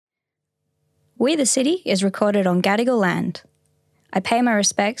We the City is recorded on Gadigal land. I pay my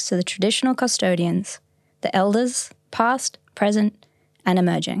respects to the traditional custodians, the elders, past, present, and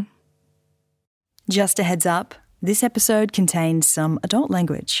emerging. Just a heads up, this episode contains some adult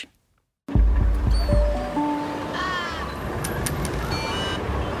language.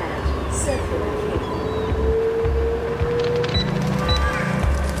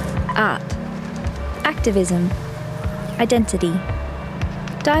 Art, activism, identity.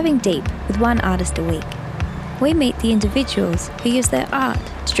 Diving deep with one artist a week, we meet the individuals who use their art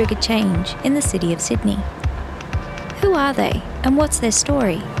to trigger change in the city of Sydney. Who are they and what's their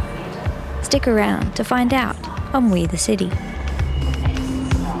story? Stick around to find out on We the City.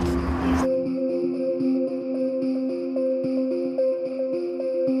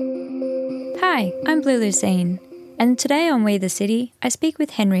 Hi, I'm Blue Lucine, and today on We the City I speak with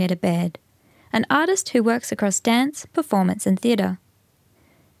Henrietta Baird, an artist who works across dance, performance and theatre.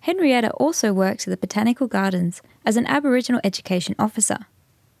 Henrietta also works at the Botanical Gardens as an Aboriginal Education Officer.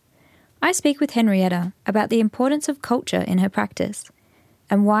 I speak with Henrietta about the importance of culture in her practice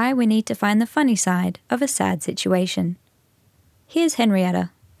and why we need to find the funny side of a sad situation. Here's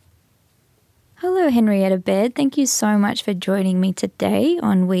Henrietta. Hello, Henrietta Baird. Thank you so much for joining me today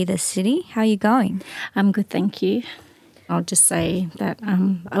on We the City. How are you going? I'm good, thank you. I'll just say that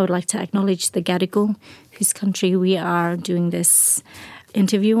I would like to acknowledge the Gadigal, whose country we are doing this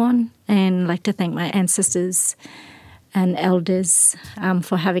interview on, and like to thank my ancestors and elders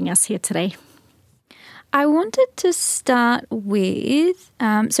for having us here today. I wanted to start with,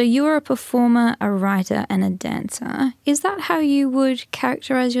 so you're a performer, a writer and a dancer. Is that how you would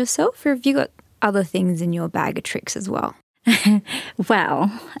characterise yourself, or have you got other things in your bag of tricks as well? Well,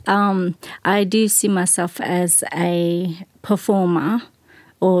 I do see myself as a performer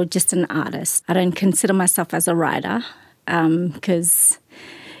or just an artist. I don't consider myself as a writer because,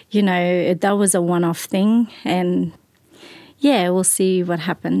 that was a one-off thing, and we'll see what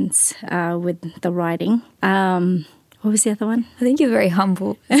happens with the writing. What was the other one? I think you're very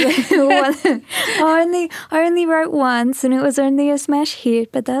humble. I only wrote once and it was only a smash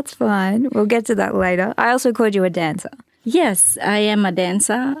hit, but that's fine. We'll get to that later. I also called you a dancer. Yes, I am a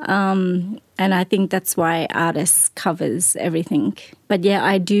dancer, and I think that's why artists covers everything. But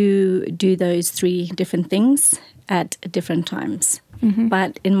I do those three different things at different times. Mm-hmm.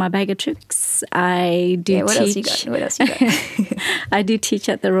 But in my bag of tricks, I do teach. What else you got? I do teach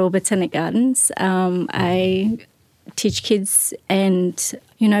at the Royal Botanic Gardens. I teach kids and,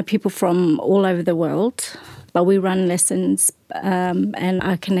 people from all over the world. But we run lessons and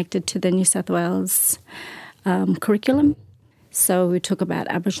are connected to the New South Wales curriculum. So we talk about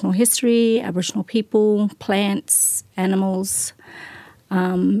Aboriginal history, Aboriginal people, plants, animals,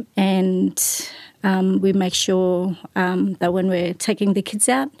 and we make sure that when we're taking the kids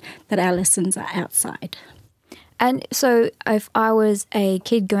out, that our lessons are outside. And so if I was a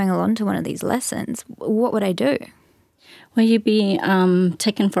kid going along to one of these lessons, what would I do? Well, you'd be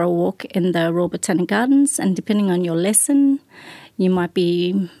taken for a walk in the Royal Botanic Gardens, and depending on your lesson, you might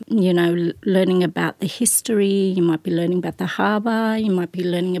be, learning about the history, you might be learning about the harbour, you might be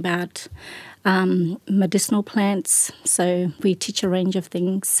learning about medicinal plants. So we teach a range of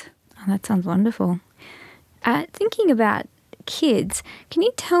things. Oh, that sounds wonderful. Thinking about kids, can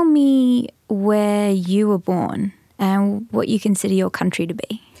you tell me where you were born and what you consider your country to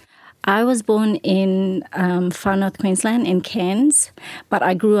be? I was born in far north Queensland in Cairns, but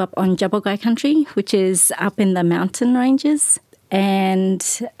I grew up on Jabbergai country, which is up in the mountain ranges. And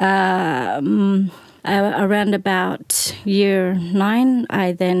around about year 9,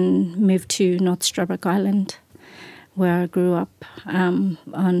 I then moved to North Stradbroke Island, where I grew up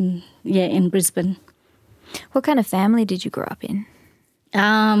in Brisbane. What kind of family did you grow up in?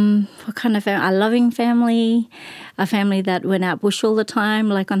 What kind of family? A loving family, a family that went out bush all the time,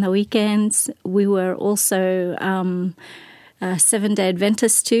 like on the weekends. We were also 7-day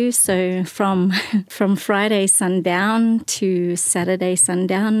Adventists too, so from Friday sundown to Saturday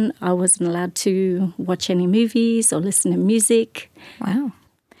sundown, I wasn't allowed to watch any movies or listen to music. Wow.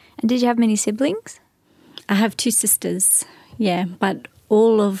 And did you have many siblings? I have 2 sisters, but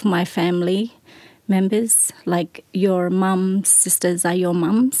all of my family members, like your mum's sisters are your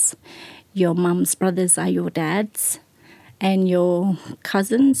mum's brothers are your dad's, and your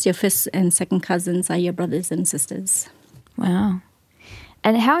cousins, your first and second cousins are your brothers and sisters. Wow.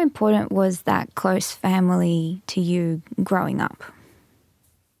 And how important was that close family to you growing up?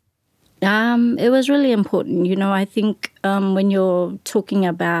 It was really important. I think when you're talking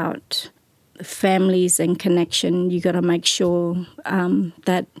about families and connection, you got to make sure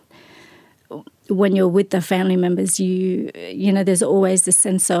that when you're with the family members, you know, there's always the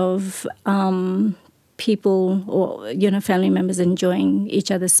sense of people or, you know, family members enjoying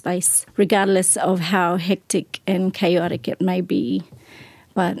each other's space, regardless of how hectic and chaotic it may be.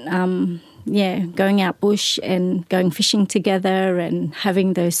 But, going out bush and going fishing together and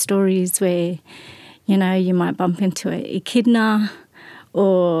having those stories where, you know, you might bump into a echidna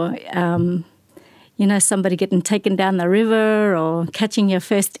or, you know, somebody getting taken down the river or catching your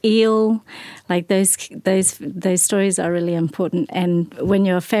first eel. Like those stories are really important. And when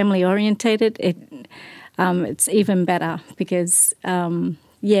you're family orientated, it's even better because,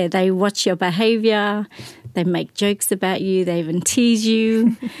 they watch your behaviour, they make jokes about you, they even tease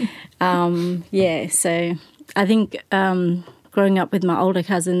you. So I think growing up with my older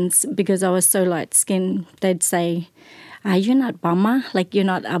cousins, because I was so light-skinned, they'd say, you're not Bama, like you're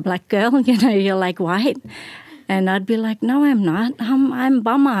not a black girl, you know, you're like white. And I'd be like, no, I'm not. I'm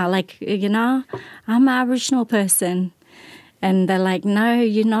Bama, like, you know, I'm an Aboriginal person. And they're like, no,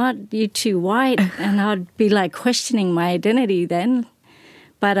 you're not, you're too white. And I'd be like questioning my identity then.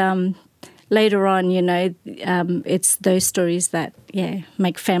 But later on, you know, it's those stories that,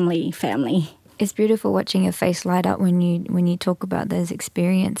 make family. It's beautiful watching your face light up when you talk about those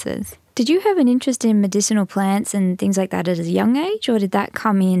experiences. Did you have an interest in medicinal plants and things like that at a young age, or did that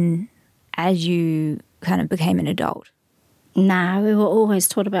come in as you kind of became an adult? Nah, we were always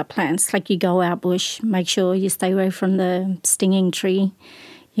taught about plants. Like you go out bush, make sure you stay away from the stinging tree,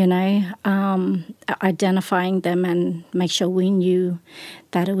 you know, identifying them and make sure we knew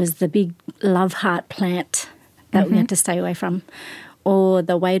that it was the big love heart plant that we had to stay away from. Or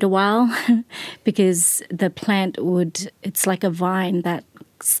the wait a while, because the plant it's like a vine that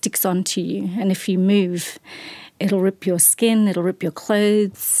sticks onto you. And if you move, it'll rip your skin, it'll rip your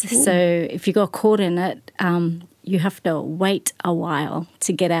clothes. Ooh. So if you got caught in it, you have to wait a while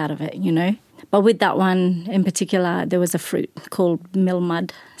to get out of it, you know. But with that one in particular, there was a fruit called millmud,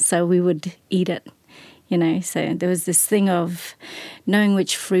 so we would eat it, you know. So there was this thing of knowing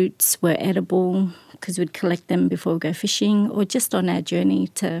which fruits were edible, because we'd collect them before we go fishing or just on our journey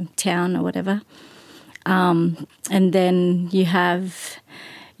to town or whatever. And then you have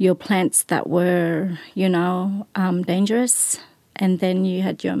your plants that were, you know, dangerous. And then you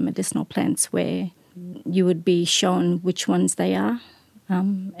had your medicinal plants where you would be shown which ones they are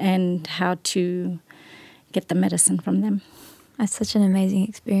and how to get the medicine from them. That's such an amazing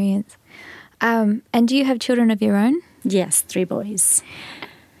experience. And do you have children of your own? Yes, 3 boys.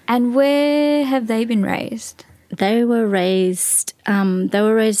 And where have they been raised? They were raised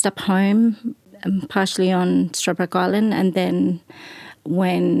up home, partially on Stradbroke Island, and then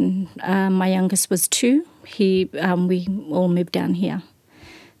when my youngest was 2, we all moved down here.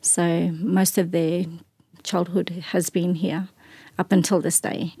 So most of their childhood has been here up until this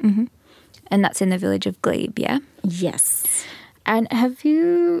day. Mm-hmm. And that's in the village of Glebe, yeah? Yes. And have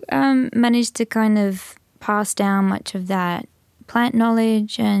you managed to kind of pass down much of that plant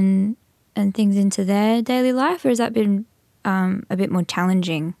knowledge and things into their daily life, or has that been a bit more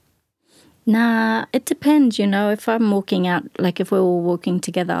challenging? Nah, it depends, you know. If I'm walking out, like if we're all walking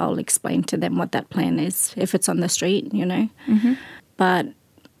together, I'll explain to them what that plant is, if it's on the street, you know. Mm-hmm. But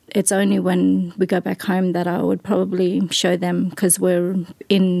it's only when we go back home that I would probably show them, because we're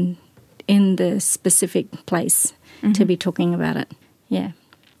in the specific place to be talking about it. Yeah.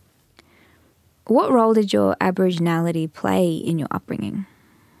 What role did your Aboriginality play in your upbringing?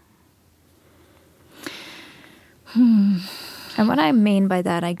 And what I mean by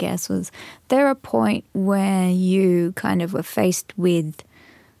that, I guess, was there a point where you kind of were faced with,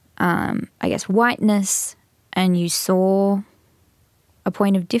 whiteness, and you saw a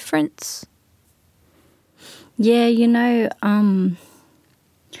point of difference? Yeah, you know,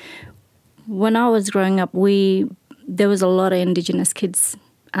 when I was growing up, there was a lot of Indigenous kids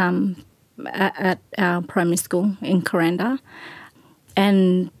at our primary school in Coranda,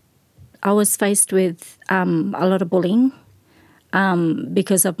 and I was faced with a lot of bullying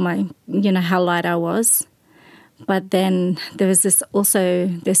because of my, you know, how light I was. But then there was this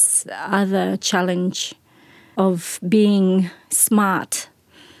other challenge of being smart,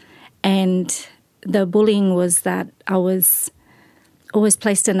 and the bullying was that I was always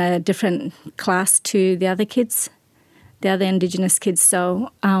placed in a different class to the other kids, the other Indigenous kids.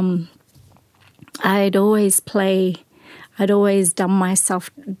 So I'd always dumb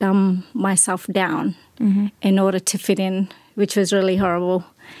myself down in order to fit in, which was really horrible.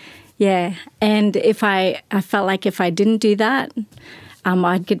 Yeah, and I felt like if I didn't do that,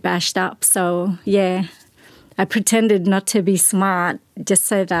 I'd get bashed up. So yeah, I pretended not to be smart just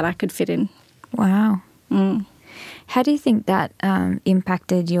so that I could fit in. Wow. Mm. How do you think that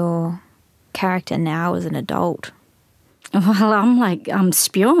impacted your character now as an adult? Well, I'm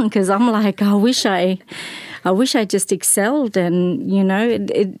spewing because I'm like, I wish I just excelled, and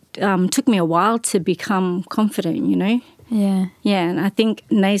it took me a while to become confident. Yeah. Yeah, and I think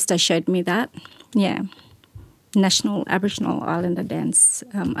NAISDA showed me that. Yeah, National Aboriginal Islander Dance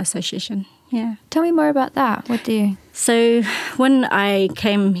Association. Yeah. Tell me more about that. What do you... So when I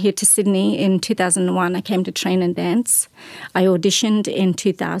came here to Sydney in 2001, I came to train and dance. I auditioned in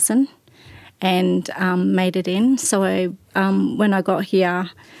 2000 and made it in. So when I got here,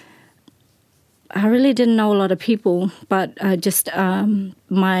 I really didn't know a lot of people, but just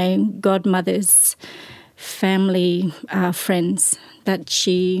my godmother's family friends that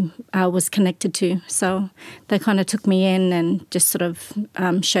she was connected to. So they kind of took me in and just sort of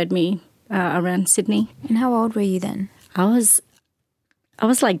showed me around Sydney. And how old were you then? I was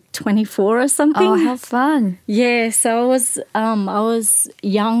like 24 or something. Oh, how fun! Yeah, so I was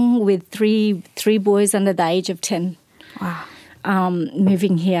young with three boys under the age of 10. Wow.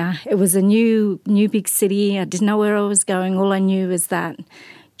 Moving here, it was a new big city. I didn't know where I was going. All I knew was that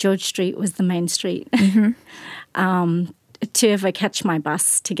George Street was the main street to ever catch my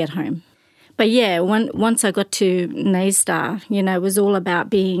bus to get home. But yeah, once I got to NAISDA, it was all about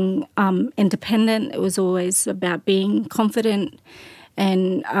being independent. It was always about being confident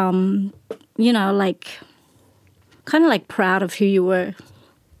and, like kind of like proud of who you were.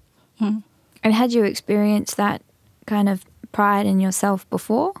 And had you experienced that kind of pride in yourself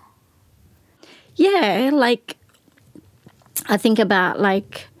before? Yeah, like I think about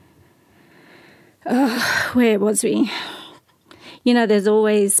like, where was we? There's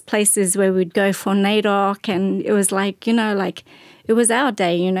always places where we'd go for NAIDOC, and it was like, it was our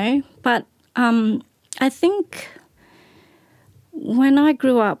day, But I think when I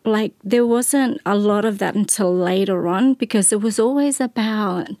grew up, like, there wasn't a lot of that until later on, because it was always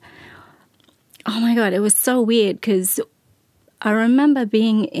about, oh my God, it was so weird, because I remember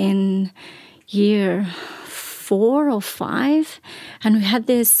being in year 4 or 5, and we had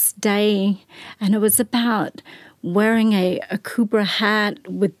this day, and it was about wearing a Kubra hat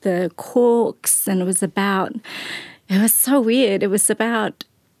with the corks, and it was so weird. It was about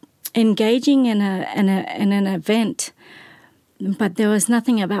engaging in an event, but there was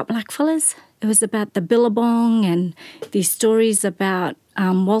nothing about blackfellas. It was about the billabong and these stories about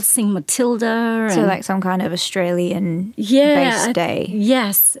waltzing Matilda. So like some kind of Australian-based day.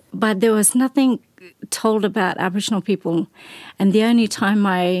 Yes, but there was nothing told about Aboriginal people. And the only time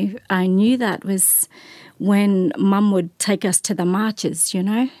I knew that was when Mum would take us to the marches,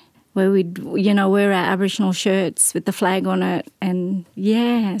 where we'd, wear our Aboriginal shirts with the flag on it. And,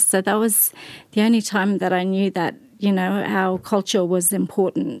 yeah, so that was the only time that I knew that, our culture was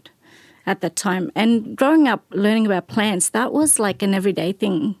important at that time. And growing up, learning about plants, that was like an everyday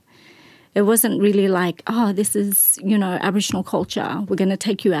thing. It wasn't really like, oh, this is, Aboriginal culture. We're going to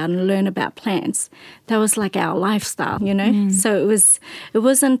take you out and learn about plants. That was like our lifestyle, So it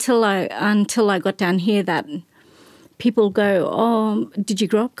was until I got down here that people go, oh, did you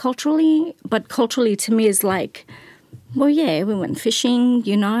grow up culturally? But culturally to me is like, well, yeah, we went fishing,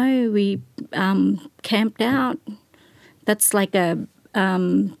 we camped out. That's like that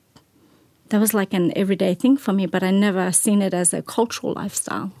was like an everyday thing for me, but I never seen it as a cultural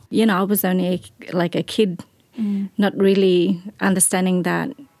lifestyle. I was only like a kid, not really understanding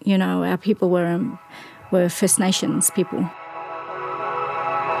that, our people were First Nations people.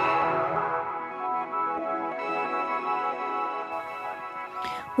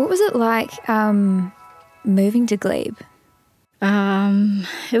 What was it like moving to Glebe?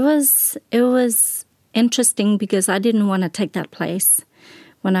 It was interesting because I didn't want to take that place.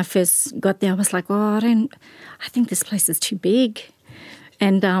 When I first got there, I was like, oh, I think this place is too big.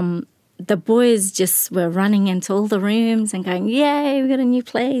 And the boys just were running into all the rooms and going, yay, we got a new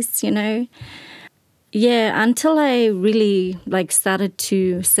place, Yeah, until I really started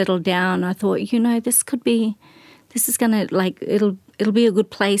to settle down, I thought, this is going to, it'll be a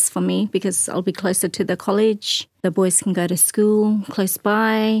good place for me because I'll be closer to the college. The boys can go to school close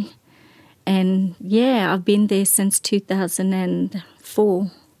by. And, yeah, I've been there since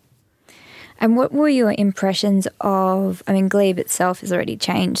 2004. And what were your impressions of, Glebe itself has already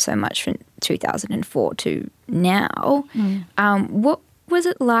changed so much from 2004 to now. What was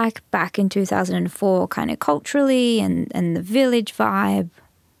it like back in 2004, kind of culturally and the village vibe?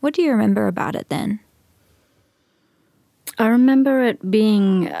 What do you remember about it then? I remember it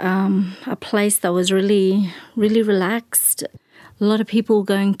being a place that was really, really relaxed. A lot of people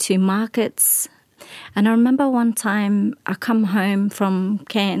going to markets. And I remember one time I come home from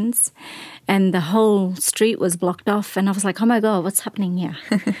Cairns and the whole street was blocked off. And I was like, oh, my God, what's happening here?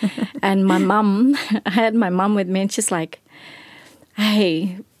 And my mum, I had my mum with me and she's like,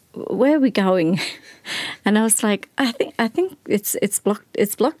 hey, where are we going? And I was like, I think it's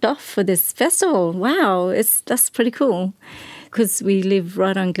blocked off for this festival. Wow, that's pretty cool. Because we live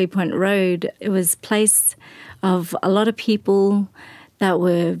right on Glebe Point Road. It was a place of a lot of people that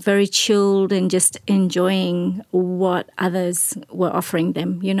were very chilled and just enjoying what others were offering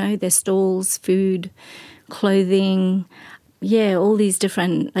them, you know, their stalls, food, clothing, yeah, all these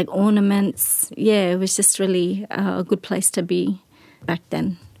different like ornaments. Yeah, it was just really a good place to be back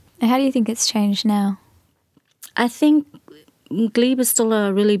then. How do you think it's changed now? I think Glebe is still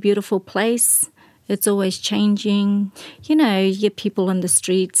a really beautiful place. It's always changing. You know, you get people on the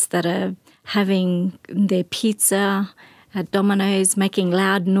streets that are having their pizza at Domino's, making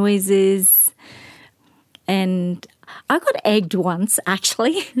loud noises. And I got egged once,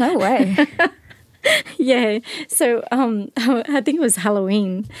 actually. No way. Yeah. So I think it was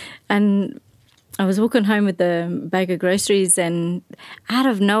Halloween. And I was walking home with the bag of groceries and out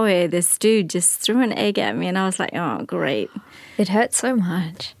of nowhere, this dude just threw an egg at me. And I was like, oh, great. It hurts so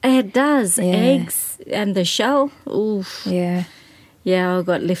much. It does. Yeah. Eggs and the shell. Oof. Yeah. Yeah, I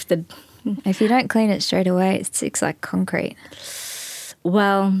got lifted. If you don't clean it straight away, it sticks like concrete.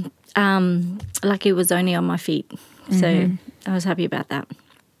 Well, lucky it was only on my feet. So I was happy about that.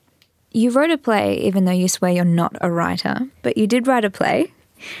 You wrote a play, even though you swear you're not a writer, but you did write a play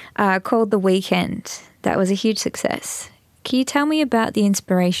called The Weekend. That was a huge success. Can you tell me about the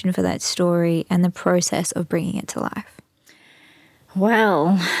inspiration for that story and the process of bringing it to life?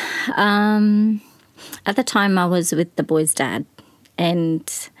 Well, at the time I was with the boy's dad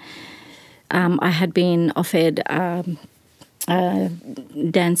and I had been offered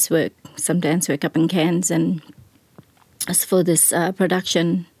dance work up in Cairns, and as for this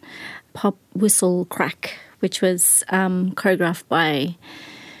production, Pop Whistle Crack, which was choreographed by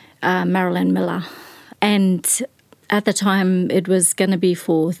Marilyn Miller. And at the time it was going to be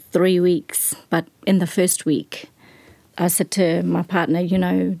for 3 weeks, but in the first week I said to my partner, you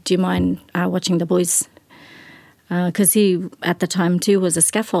know, do you mind watching the boys? Because he, at the time too, was a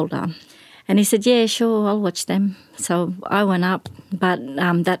scaffolder. And he said, yeah, sure, I'll watch them. So I went up. But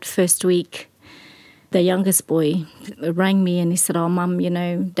that first week, the youngest boy rang me and he said, oh, Mum, you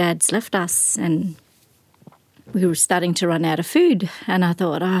know, Dad's left us. And we were starting to run out of food. And I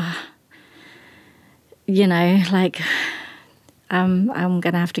thought, you know, like I'm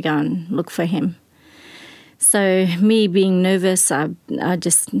going to have to go and look for him. So me being nervous, I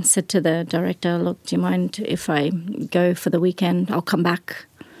just said to the director, look, do you mind if I go for the weekend? I'll come back.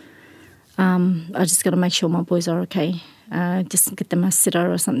 I just got to make sure my boys are okay. Just get them a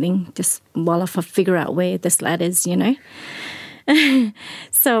sitter or something, just while I figure out where this lad is, you know.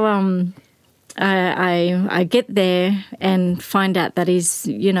 So I get there and find out that he's,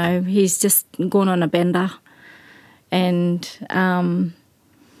 you know, he's just gone on a bender. And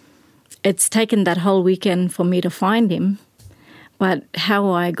it's taken that whole weekend for me to find him. But how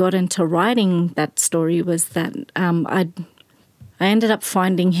I got into writing that story was that I ended up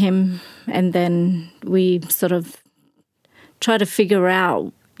finding him, and then we sort of tried to figure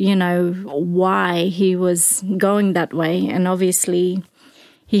out, you know, why he was going that way. And obviously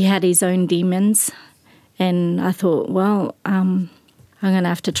he had his own demons. And I thought, well, I'm going to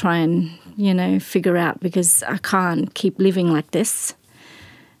have to try and, you know, figure out, because I can't keep living like this,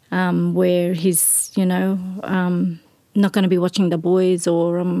 where he's, you know, not going to be watching the boys,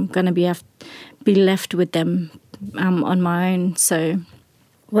 or I'm going to be left with them on my own. So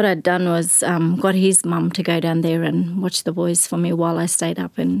what I'd done was got his mum to go down there and watch the boys for me while I stayed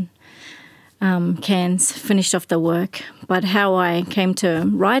up in Cairns, finished off the work. But how I came to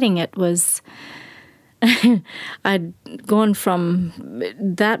writing it was I'd gone from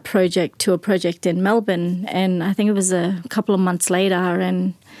that project to a project in Melbourne, and I think it was a couple of months later,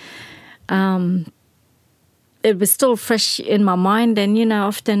 and it was still fresh in my mind. And, you know,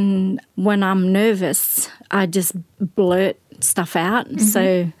 often when I'm nervous, I just blurt stuff out. Mm-hmm.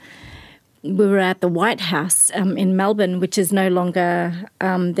 So we were at the White House in Melbourne, which is no longer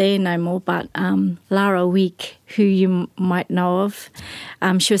there no more, but Lara Week, who you might know of,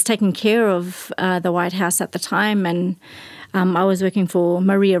 she was taking care of the White House at the time, and I was working for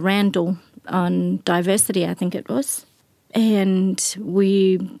Maria Randall on diversity, I think it was. And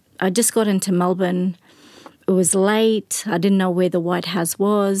I just got into Melbourne. It was late. I didn't know where the White House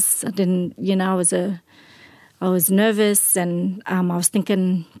was. I didn't, you know, I was nervous, and I was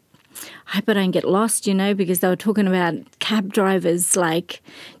thinking, I hope I don't get lost, you know, because they were talking about cab drivers, like,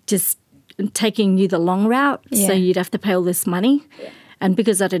 just taking you the long route, so you'd have to pay all this money. Yeah. And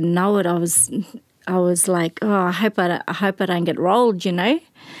because I didn't know it, I was like, oh, I hope I don't get rolled, you know.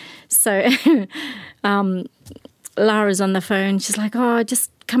 So Lara's on the phone. She's like, oh,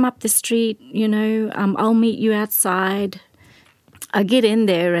 just come up the street, you know. I'll meet you outside. I get in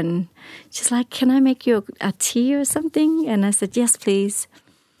there and she's like, can I make you a tea or something? And I said, yes, please.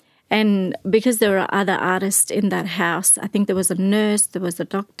 And because there were other artists in that house, I think there was a nurse, there was a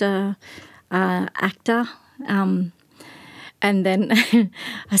doctor, actor. And then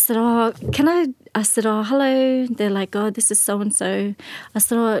I said, oh, hello. They're like, oh, this is so-and-so. I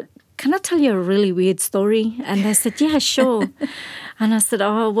said, oh, can I tell you a really weird story? And they said, yeah, sure. And I said,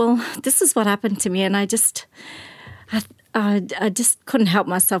 oh, well, this is what happened to me. And I just couldn't help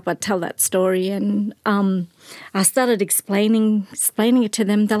myself but tell that story. And I started explaining it to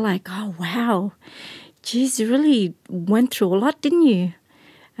them. They're like, oh, wow, geez, you really went through a lot, didn't you?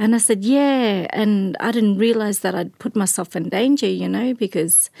 And I said, yeah. And I didn't realize that I'd put myself in danger, you know,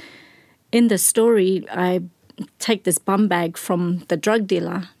 because in the story, I take this bum bag from the drug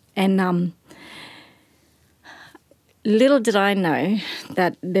dealer. And little did I know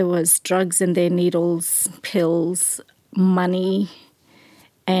that there was drugs in there, needles, pills, money,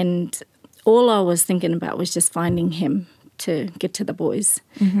 and all I was thinking about was just finding him to get to the boys.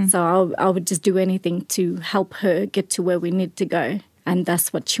 Mm-hmm. So I would just do anything to help her get to where we need to go. And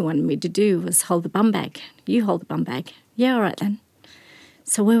that's what she wanted me to do, was hold the bum bag. You hold the bum bag. Yeah, all right then.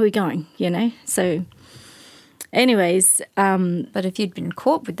 So where are we going, you know? So anyways. But if you'd been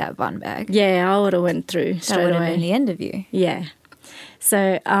caught with that bum bag. Yeah, I would have went through straight away. That would have been the end of you. Yeah.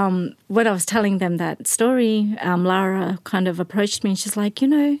 So when I was telling them that story, Lara kind of approached me and she's like, you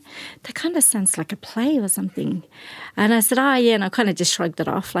know, that kind of sounds like a play or something. And I said, oh, yeah, and I kind of just shrugged it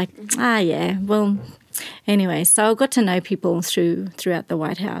off like, yeah, well, anyway. So I got to know people throughout the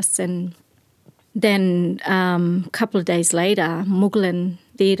White House. And then a couple of days later, Mughal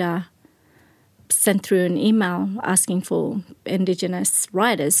Theatre sent through an email asking for Indigenous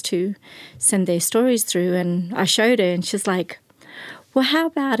writers to send their stories through. And I showed her and she's like, well, how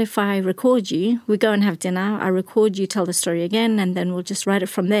about if I record you? We go and have dinner. I record you, tell the story again, and then we'll just write it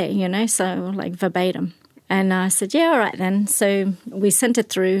from there, you know, so like verbatim. And I said, yeah, all right then. So we sent it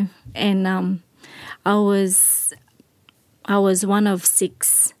through, and I was one of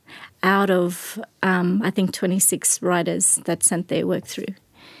 6 out of, I think, 26 writers that sent their work through.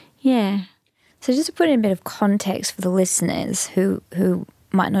 Yeah. So just to put in a bit of context for the listeners who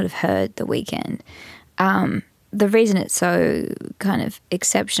might not have heard The Weekend, the reason it's so kind of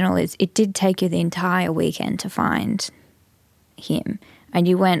exceptional is it did take you the entire weekend to find him, and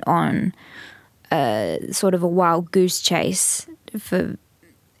you went on sort of a wild goose chase for,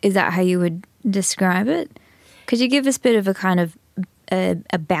 is that how you would describe it? Could you give us a bit of a kind of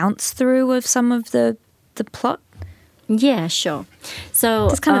a bounce through of some of the plot? Yeah, sure. So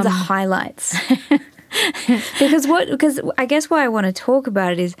just kind of the highlights. Because I guess why I want to talk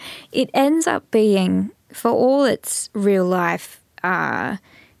about it is it ends up being, for all its real life,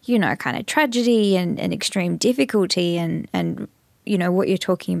 you know, kind of tragedy and extreme difficulty and you know, what you're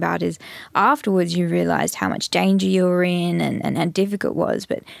talking about is afterwards you realised how much danger you were in and how difficult it was.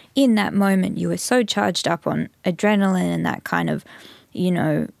 But in that moment you were so charged up on adrenaline and that kind of, you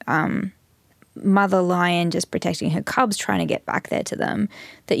know, mother lion just protecting her cubs, trying to get back there to them,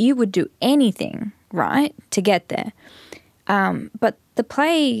 that you would do anything, right, to get there. But the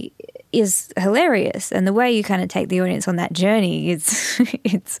play is hilarious, and the way you kind of take the audience on that journey is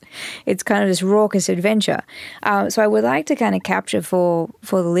it's kind of this raucous adventure. So I would like to kind of capture for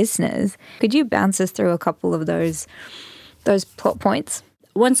the listeners. Could you bounce us through a couple of those plot points?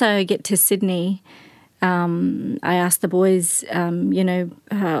 Once I get to Sydney, I ask the boys, you know,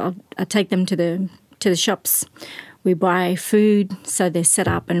 I take them to the shops. We buy food so they're set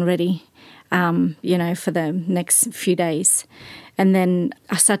up and ready, you know, for the next few days. And then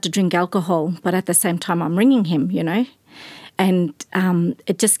I start to drink alcohol, but at the same time I'm ringing him, you know. And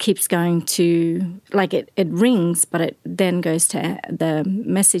it just keeps going to, like it rings, but it then goes to the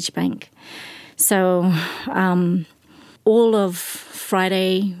message bank. So all of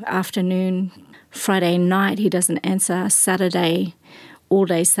Friday afternoon, Friday night, he doesn't answer. Saturday, all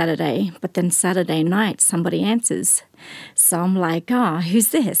day Saturday. But then Saturday night, somebody answers. So I'm like, oh, who's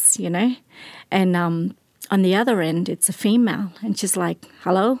this, you know? And on the other end, it's a female. And she's like,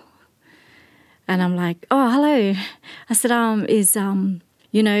 hello? And I'm like, oh, hello. I said, is,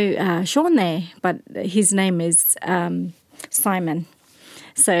 you know, Sean there? But his name is Simon.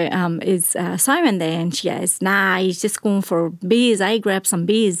 So is Simon there? And she goes, nah, he's just going for beers. I grab some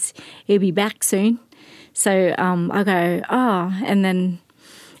beers. He'll be back soon. So I go, oh. And then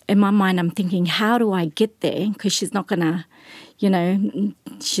in my mind, I'm thinking, how do I get there? Because she's not going to,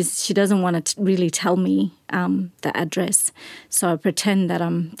 she doesn't want to really tell me the address. So I pretend that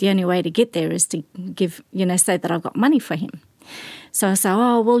the only way to get there is to give, say that I've got money for him. So I say,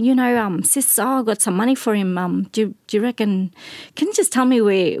 oh, well, sis, I've got some money for him. Do you reckon, can you just tell me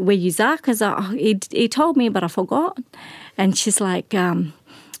where you are? Because he told me, but I forgot. And she's like, yeah,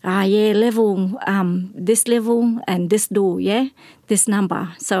 level, this level and this door, yeah, this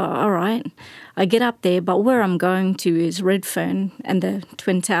number. So, all right, I get up there, but where I'm going to is Redfern and the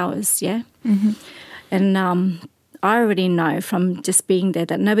Twin Towers, yeah? Mm-hmm. And I already know from just being there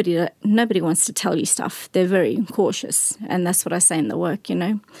that nobody wants to tell you stuff. They're very cautious, and that's what I say in the work,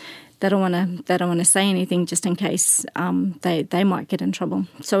 They don't want to say anything just in case they might get in trouble.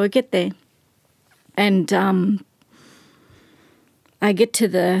 So I get there, and I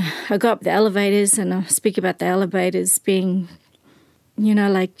go up the elevators, and I speak about the elevators being,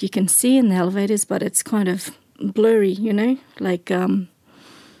 like you can see in the elevators, but it's kind of blurry,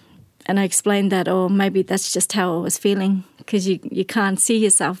 and I explained that, or maybe that's just how I was feeling, because you can't see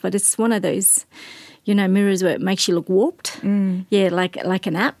yourself, but it's one of those, mirrors where it makes you look warped. Mm. Yeah, like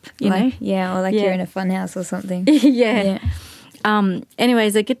an app, know? Yeah, or you're in a fun house or something. Yeah.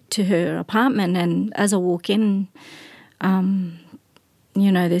 Anyways, I get to her apartment, and as I walk in,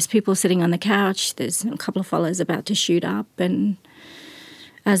 there's people sitting on the couch. There's a couple of fellas about to shoot up. And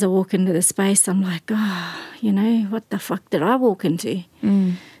as I walk into the space, I'm like, what the fuck did I walk into?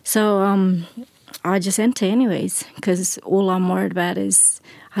 Mm. So I just enter anyways, because all I'm worried about is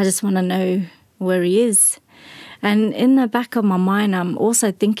I just want to know where he is. And in the back of my mind, I'm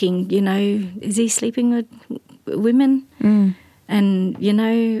also thinking, is he sleeping with women? Mm. And,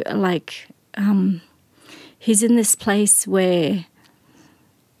 he's in this place where,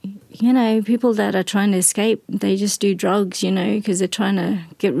 people that are trying to escape, they just do drugs, because they're trying to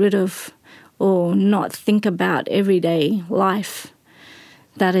get rid of or not think about everyday life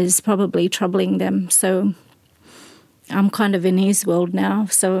that is probably troubling them. So I'm kind of in his world now,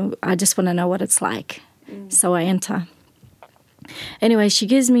 so I just want to know what it's like. Mm. So I enter. Anyway, she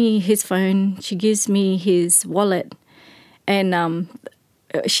gives me his phone, she gives me his wallet, and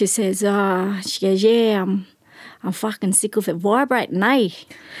she says, she goes, yeah, I'm fucking sick of it vibrating, eh?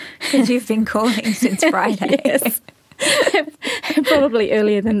 Because you've been calling since Friday. Yes. Probably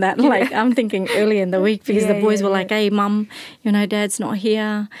earlier than that. I'm thinking early in the week, because the boys were like, hey, Mum, Dad's not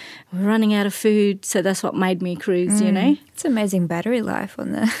here. We're running out of food. So that's what made me cruise, It's amazing battery life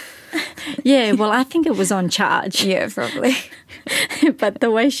on the... Yeah, well, I think it was on charge. Yeah, probably. But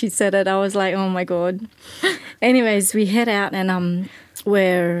the way she said it, I was like, oh, my God. Anyways, we head out, and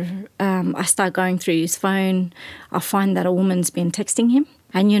where I start going through his phone, I find that a woman's been texting him.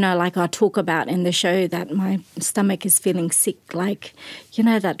 And, I talk about in the show that my stomach is feeling sick,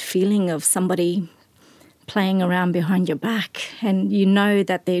 that feeling of somebody playing around behind your back, and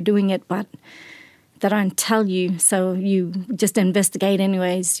that they're doing it, but they don't tell you, so you just investigate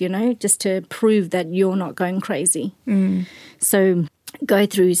anyways, just to prove that you're not going crazy. Mm. So go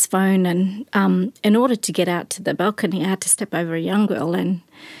through his phone, and in order to get out to the balcony, I had to step over a young girl, and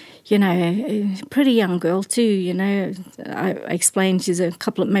a pretty young girl too, I explained she's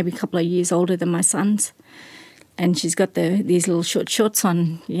maybe a couple of years older than my sons. And she's got these little short shorts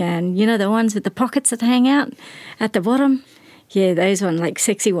on, and the ones with the pockets that hang out at the bottom? Yeah, those ones,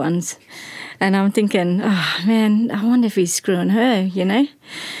 sexy ones. And I'm thinking, oh, man, I wonder if he's screwing her,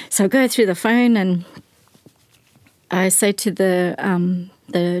 So I go through the phone, and I say to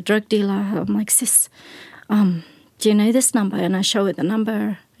the drug dealer, I'm like, sis, do you know this number? And I show her the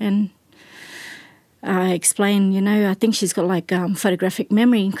number, and I explain, I think she's got photographic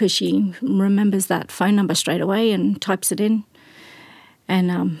memory, because she remembers that phone number straight away and types it in.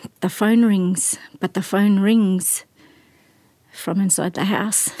 And the phone rings, but the phone rings from inside the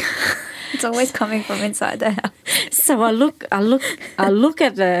house. It's always coming from inside the house. So I look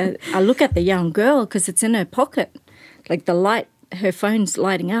at the young girl, because it's in her pocket, the light, her phone's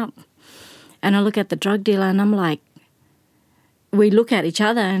lighting up. And I look at the drug dealer, and I'm like, we look at each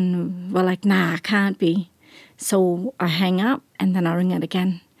other, and we're like, nah, can't be. So I hang up, and then I ring it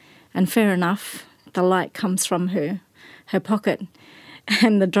again. And fair enough, the light comes from her pocket.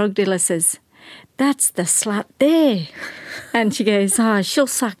 And the drug dealer says, that's the slut there. And she goes, she'll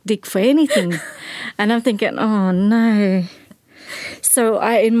suck dick for anything. And I'm thinking, oh, no. So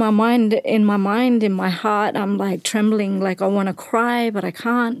in my heart, I'm trembling, I want to cry, but I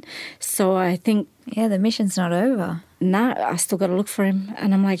can't. So I think, yeah, the mission's not over. No, I still got to look for him.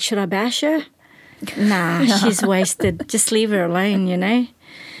 And I'm like, should I bash her? Nah, she's wasted. Just leave her alone,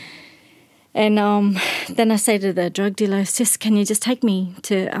 And then I say to the drug dealer, sis, can you just take me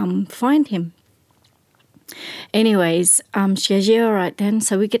to find him? Anyways, she goes, yeah, all right then.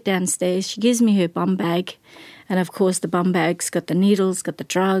 So we get downstairs. She gives me her bum bag. And, of course, the bum bag's got the needles, got the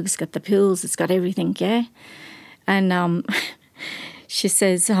drugs, got the pills. It's got everything, yeah? And she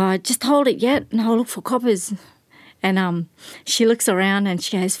says, just hold it yet and I'll look for coppers. And she looks around and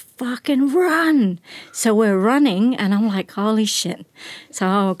she goes, fucking run. So we're running and I'm like, holy shit. So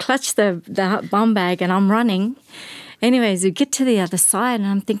I'll clutch the bum bag and I'm running. Anyways, we get to the other side and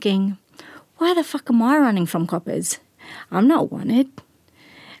I'm thinking, why the fuck am I running from coppers? I'm not wanted.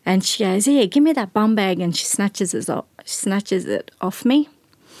 And she goes, yeah, give me that bum bag. And she snatches it off me.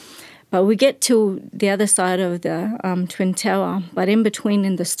 But we get to the other side of the Twin Tower. But in between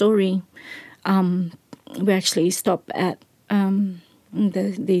in the story, we actually stop at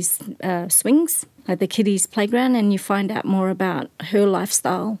these swings at the kiddies' playground, and you find out more about her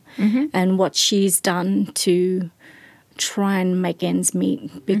lifestyle and what she's done to try and make ends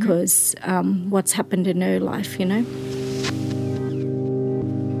meet because what's happened in her life, you know.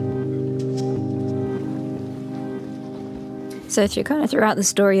 So you're kind of throughout the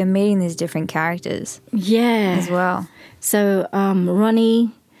story you're meeting these different characters. Yeah. As well. So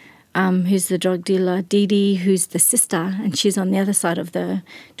Ronnie, who's the drug dealer, Dee Dee, who's the sister, and she's on the other side of the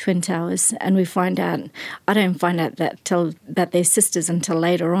Twin Towers. And we find out, I don't find out that they're sisters until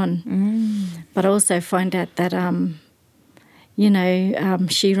later on. But I also find out that,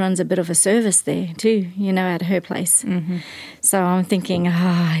 she runs a bit of a service there too, at her place. So I'm thinking,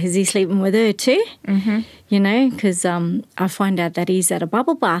 is he sleeping with her too? Because I find out that he's at a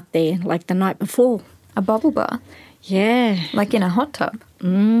bubble bath there, like the night before. A bubble bath? Yeah. Like in a hot tub?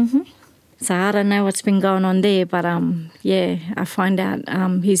 So I don't know what's been going on there, but I find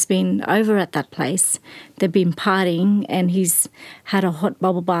out he's been over at that place. They've been partying and he's had a hot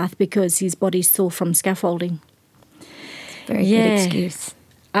bubble bath because his body's sore from scaffolding. Very good excuse.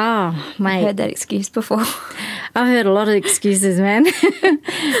 Oh, mate. I've heard that excuse before. I've heard a lot of excuses, man.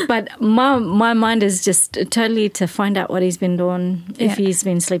 But my mind is just totally to find out what he's been doing, if he's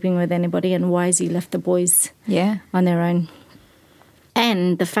been sleeping with anybody and why has he left the boys on their own.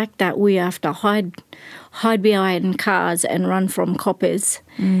 And the fact that we have to hide behind cars and run from coppers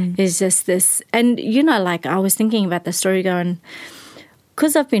is just this. And, I was thinking about the story going,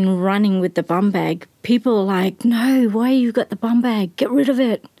 because I've been running with the bum bag, people are like, no, why you got the bum bag? Get rid of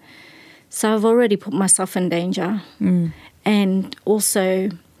it. So I've already put myself in danger. And also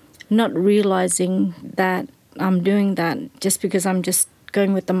not realising that I'm doing that just because I'm just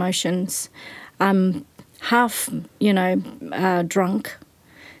going with the motions. I'm half, drunk.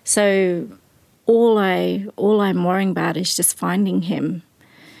 So all I'm worrying about is just finding him.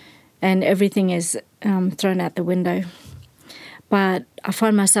 And everything is thrown out the window. But I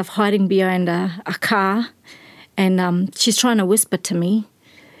find myself hiding behind a car and she's trying to whisper to me,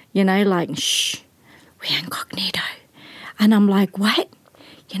 like, shh, we're incognito. And I'm like, what?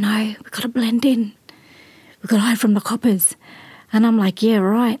 We've got to blend in. We've got to hide from the coppers. And I'm like, yeah,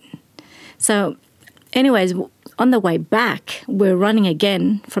 right. So anyways, on the way back, we're running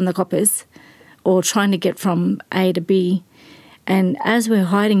again from the coppers or trying to get from A to B. And as we're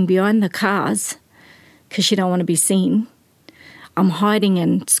hiding behind the cars, because she don't want to be seen, I'm hiding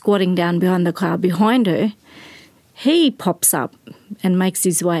and squatting down behind the car behind her. He pops up and makes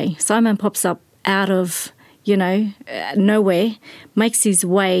his way. Simon pops up out of, nowhere, makes his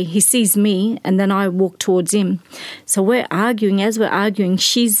way. He sees me and then I walk towards him. So we're arguing. As we're arguing,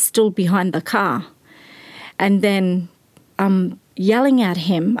 she's still behind the car. And then I'm yelling at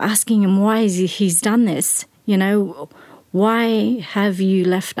him, asking him why he's done this. Why have you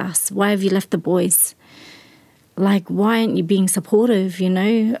left us? Why have you left the boys? Like, why aren't you being supportive,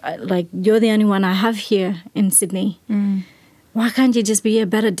 Like, you're the only one I have here in Sydney. Why can't you just be a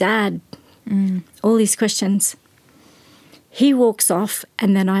better dad? All these questions. He walks off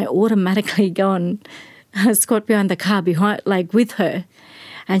and then I automatically go and squat behind the car with her.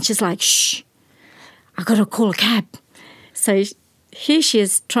 And she's like, shh, I got to call a cab. So here she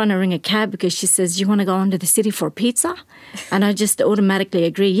is trying to ring a cab because she says, do you want to go into the city for a pizza? And I just automatically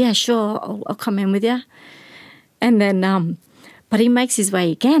agree, yeah, sure, I'll come in with you. And then, but he makes his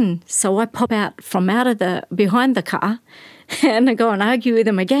way again. So I pop out from behind the car and I go and argue with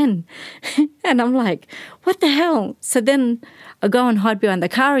him again. And I'm like, what the hell? So then I go and hide behind the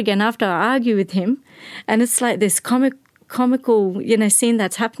car again after I argue with him. And it's like this comical, scene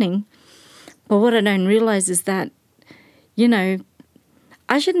that's happening. But what I don't realize is that, I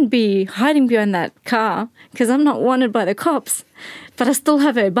shouldn't be hiding behind that car because I'm not wanted by the cops. But I still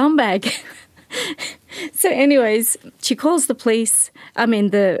have a bum bag. So anyways, she calls the police,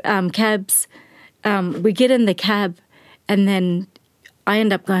 the cabs. We get in the cab and then I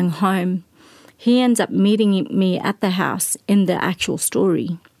end up going home. He ends up meeting me at the house in the actual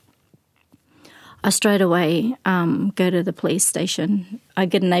story. I straight away go to the police station. I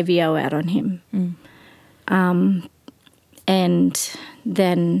get an AVO out on him. And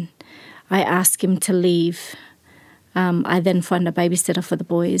then I ask him to leave. I then find a babysitter for the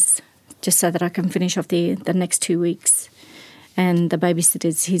boys just so that I can finish off the next 2 weeks. And the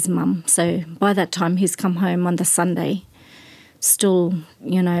babysitter's his mum. So by that time, he's come home on the Sunday, still,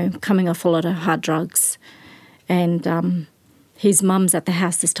 coming off a lot of hard drugs. And his mum's at the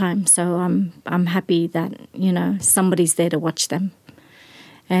house this time. So I'm happy that, somebody's there to watch them.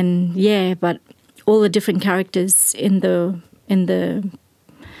 And yeah, but all the different characters in the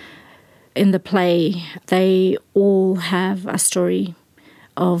play, they all have a story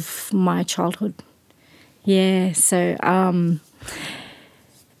of my childhood. Yeah, so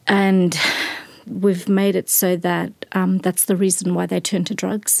and we've made it so that that's the reason why they turn to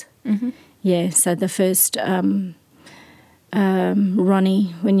drugs. Mm-hmm. Yeah, so the first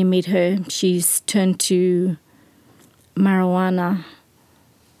Ronnie, when you meet her, she's turned to marijuana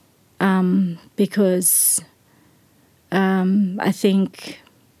because I think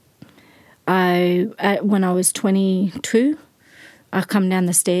when I was 22, I come down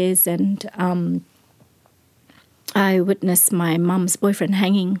the stairs and I witnessed my mum's boyfriend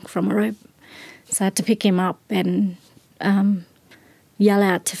hanging from a rope. So I had to pick him up and yell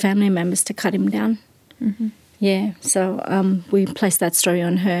out to family members to cut him down. Mm-hmm. Yeah, so we placed that story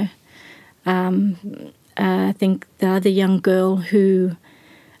on her. I think the other young girl who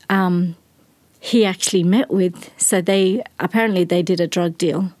he actually met with, so they did a drug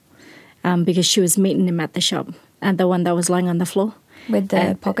deal because she was meeting him at the shop, and the one that was lying on the floor. With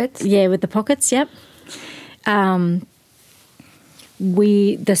the pockets? Yeah, with the pockets, yep. The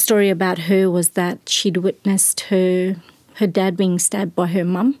story about her was that she'd witnessed her dad being stabbed by her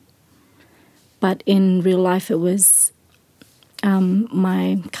mum, but in real life it was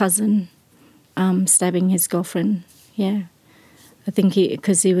my cousin stabbing his girlfriend. Yeah, I think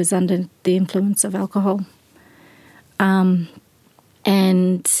because he was under the influence of alcohol. And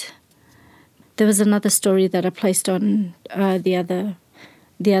there was another story that I placed on the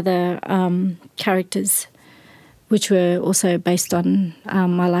other characters, which were also based on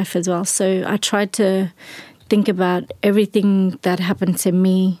my life as well. So I tried to think about everything that happened to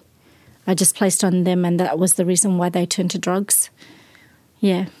me. I just placed on them, and that was the reason why they turned to drugs.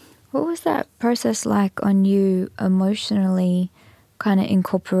 Yeah. What was that process like on you emotionally, kind of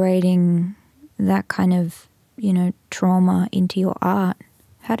incorporating that kind of, trauma into your art?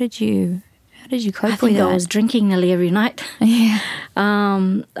 How did you cope with that? I was drinking nearly every night. Yeah.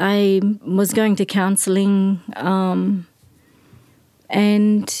 I was going to counselling, and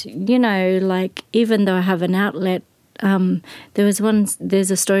even though I have an outlet,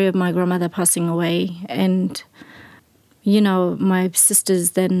 there's a story of my grandmother passing away, and my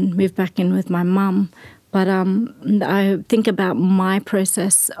sisters then moved back in with my mum. But I think about my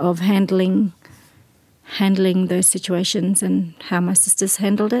process of handling those situations and how my sisters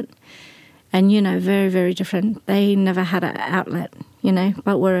handled it. And, very, very different. They never had an outlet,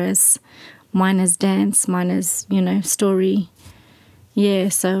 but whereas mine is dance, mine is, story. Yeah,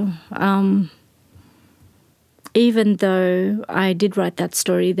 so even though I did write that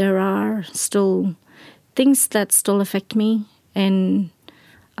story, there are still things that still affect me. And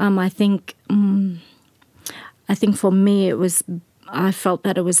I think for me I felt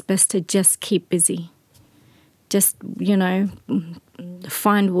that it was best to just keep busy. Just,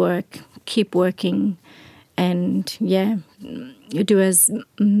 find work, keep working, and, do as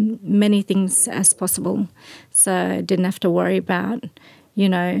many things as possible. So I didn't have to worry about,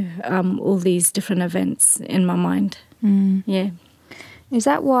 all these different events in my mind. Mm. Yeah. Is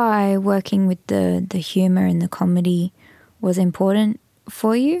that why working with the humour and the comedy was important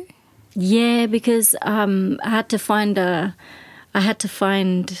for you? Yeah, because I had to find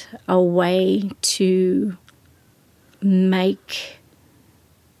a way to make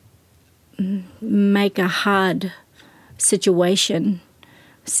a hard situation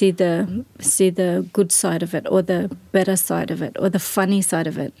see the good side of it, or the better side of it, or the funny side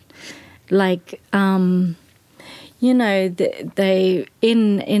of it. Like they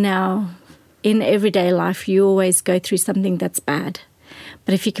in everyday life you always go through something that's bad,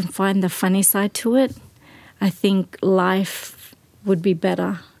 but if you can find the funny side to it, I think life would be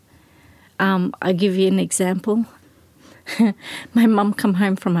better. I'll give you an example. My mum come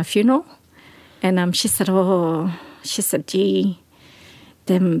home from a funeral, and she said, gee,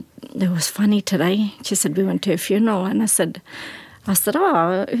 then it was funny today. She said, we went to a funeral. And I said,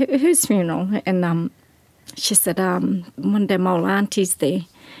 oh, whose funeral? And she said, one of them old aunties there.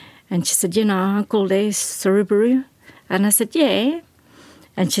 And she said, Uncle there's Surubaru. And I said, yeah.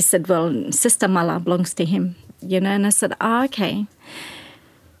 And she said, well, Sister Mala belongs to him, And I said, oh, okay.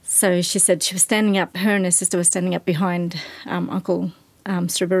 So she said she was standing up, her and her sister were standing up behind Uncle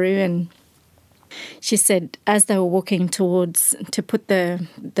Surubaru. And she said, as they were walking towards to put the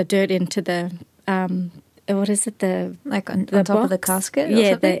dirt into the, what is it? Like on the top box? of the casket?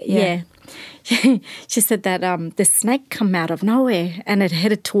 Yeah. She said that the snake come out of nowhere and it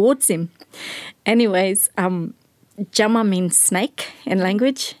headed towards him. Anyways, Jamma means snake in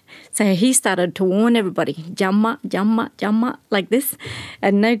language. So he started to warn everybody, Jamma, Jamma, Jamma, like this.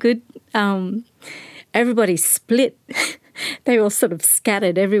 And no good. Everybody split. They all sort of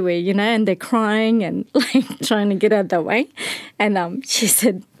scattered everywhere, and they're crying and like trying to get out of the way. And she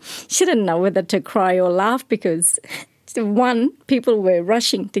said she didn't know whether to cry or laugh because, one, people were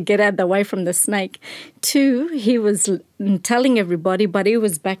rushing to get out of the way from the snake. Two, he was telling everybody, but he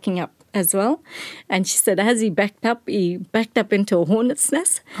was backing up as well. And she said as he backed up into a hornet's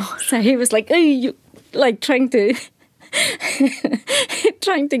nest. Oh. So he was like, oh, you, like trying to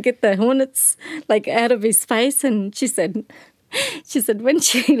get the hornets like out of his face. And she said when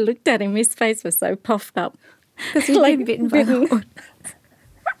she looked at him, his face was so puffed up. Because he'd been bitten by the hornet.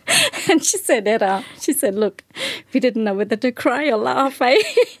 And she said, look, we didn't know whether to cry or laugh, eh?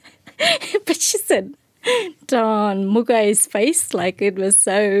 But she said, Don Mugai's face, like it was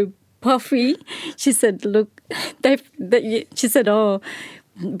so puffy. She said, look, she said, oh,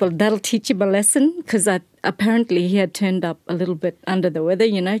 well, that'll teach him a lesson because apparently he had turned up a little bit under the weather,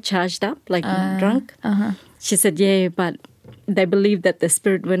 charged up, like drunk. Uh-huh. She said, yeah, but they believe that the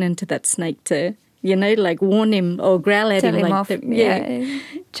spirit went into that snake to, like warn him or growl at Tell him. Like off. Yeah.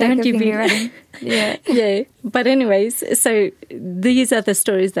 Don't you be ready? Yeah. Yeah. But anyways, so these are the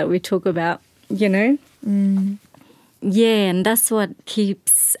stories that we talk about, Mm. Yeah, and that's what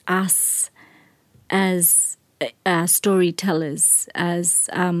keeps us as storytellers, as,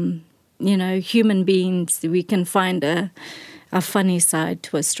 human beings. We can find a funny side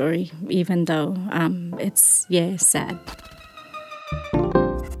to a story, even though it's, sad.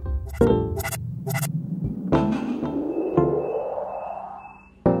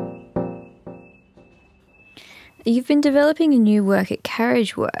 You've been developing a new work at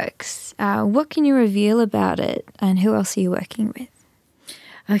Carriage Works. What can you reveal about it, and who else are you working with?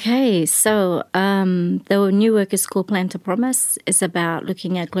 Okay, so the new work is called Plan to Promise. It's about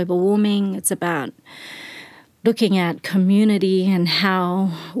looking at global warming. It's about looking at community and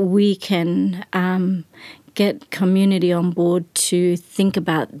how we can get community on board to think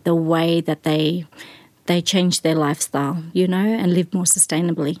about the way that they change their lifestyle, and live more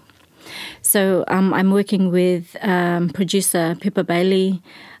sustainably. So I'm working with producer Pippa Bailey,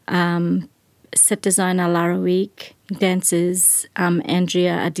 set designer Lara Week, dancers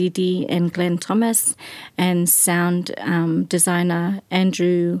Andrea Adidi and Glenn Thomas, and sound designer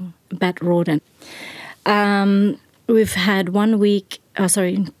Andrew Bat-Rawdon. We've had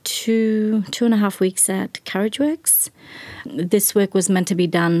 2.5 weeks at Carriage Works. This work was meant to be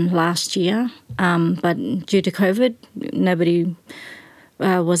done last year, but due to COVID, nobody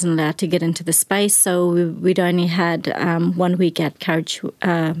wasn't allowed to get into the space, so we'd only had 1 week at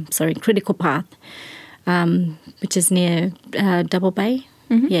Critical Path, which is near Double Bay.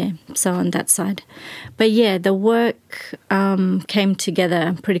 Mm-hmm. Yeah, so on that side. But yeah, the work came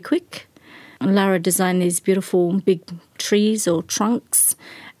together pretty quick. Lara designed these beautiful big trees or trunks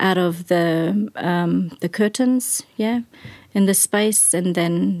out of the curtains, in the space, and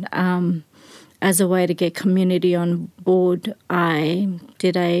then as a way to get community on board, I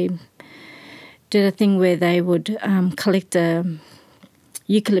did a thing where they would collect a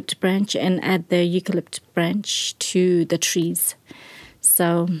eucalypt branch and add the eucalypt branch to the trees.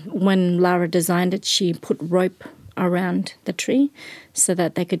 So when Lara designed it, she put rope around the tree so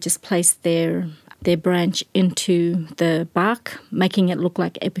that they could just place their branch into the bark, making it look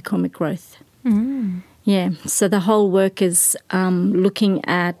like epicomic growth. Mm. Yeah, so the whole work is looking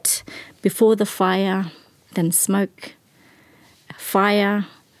at before the fire, then smoke, fire,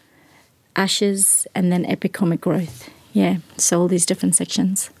 ashes, and then epicomic growth. Yeah, so all these different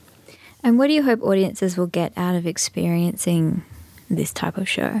sections. And what do you hope audiences will get out of experiencing this type of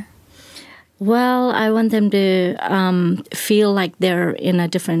show? Well, I want them to feel like they're in a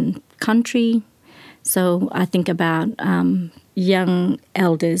different country. So I think about young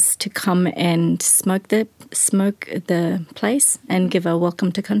elders to come and smoke the place and give a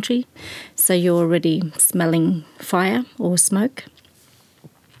welcome to country. So you're already smelling fire or smoke.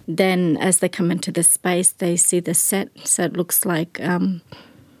 Then as they come into the space, they see the set. So it looks like they're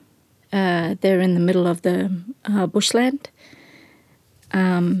in the middle of the bushland.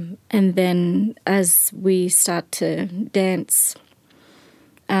 And then as we start to dance,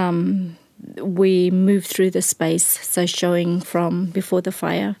 we move through the space, so showing from before the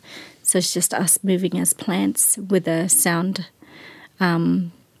fire. So it's just us moving as plants with a sound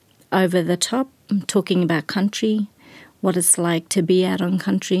over the top, talking about country, what it's like to be out on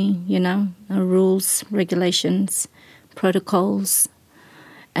country, rules, regulations, protocols.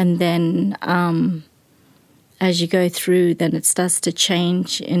 And then as you go through, then it starts to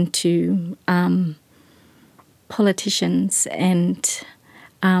change into politicians and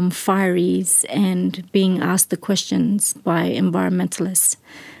fireys and being asked the questions by environmentalists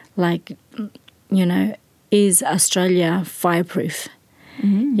like, is Australia fireproof?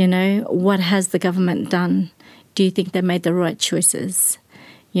 Mm-hmm. What has the government done? Do you think they made the right choices?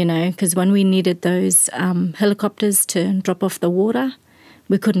 Because when we needed those helicopters to drop off the water,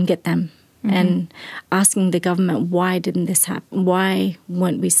 we couldn't get them. Mm-hmm. And asking the government, why didn't this happen? Why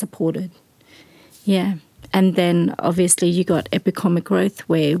weren't we supported? Yeah. And then obviously you got epicomic growth,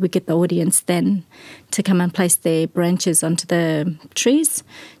 where we get the audience then to come and place their branches onto the trees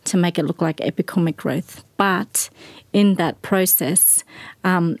to make it look like epicomic growth. But in that process,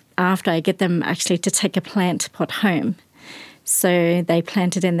 after I get them actually to take a plant pot home, so they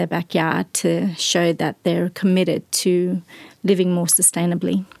plant it in their backyard to show that they're committed to living more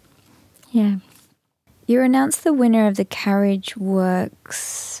sustainably. Yeah. You announced the winner of the Carriage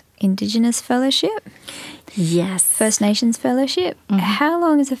Works Indigenous Fellowship. Yes. First Nations Fellowship. Mm-hmm. How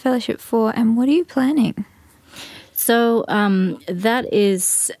long is the fellowship for, and what are you planning? So that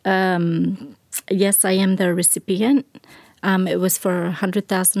is, yes, I am the recipient. It was for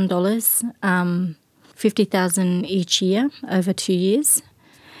 $100,000, $50,000 each year over 2 years.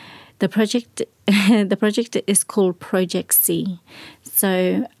 The project is called Project C.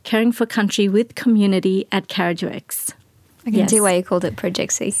 So Caring for Country with Community at Carriage Works. I can see why you called it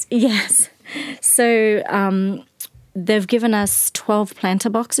Project C. Yes. So they've given us 12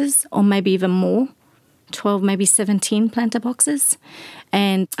 planter boxes, or maybe even more, 12, maybe 17 planter boxes.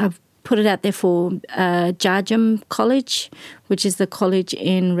 And I've put it out there for Jarjum College, which is the college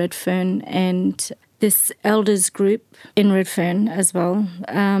in Redfern, and this elders group in Redfern as well,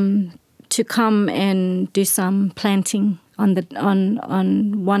 to come and do some planting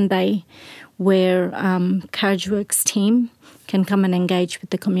on one day, where Carriage Works team can come and engage with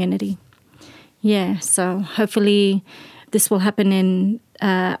the community. Yeah, so hopefully this will happen in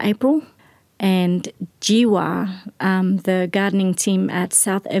April. And Jiwa, the gardening team at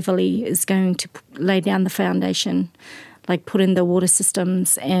South Everleigh, is going to lay down the foundation, like put in the water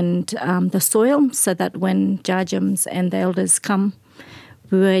systems and the soil, so that when Jarjums and the elders come,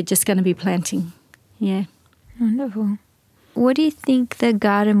 we're just going to be planting. Yeah. Wonderful. What do you think the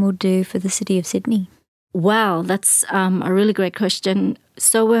garden will do for the city of Sydney? Wow, that's a really great question.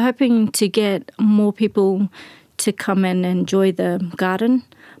 So we're hoping to get more people to come and enjoy the garden,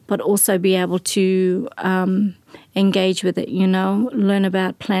 but also be able to engage with it, learn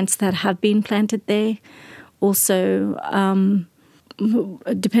about plants that have been planted there. Also,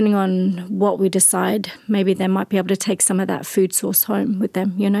 depending on what we decide, maybe they might be able to take some of that food source home with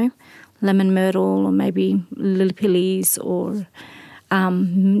them, lemon myrtle, or maybe lily pillies, or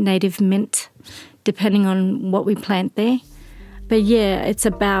native mint, depending on what we plant there. But yeah, it's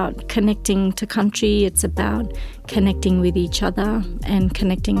about connecting to country. It's about connecting with each other and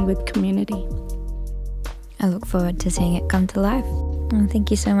connecting with community. I look forward to seeing it come to life. And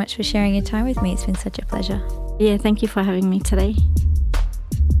thank you so much for sharing your time with me. It's been such a pleasure. Yeah, thank you for having me today.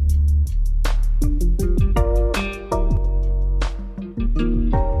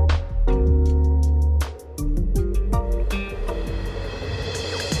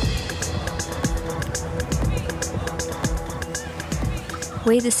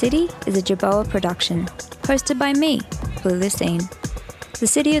 We the City is a Jerboa production, hosted by me, Blue Lucine. The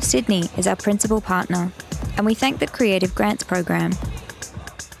City of Sydney is our principal partner, and we thank the Creative Grants Program.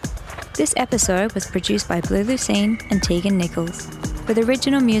 This episode was produced by Blue Lucine and Tegan Nichols, with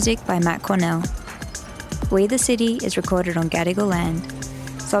original music by Matt Cornell. We the City is recorded on Gadigal land.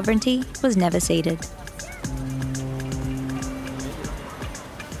 Sovereignty was never ceded.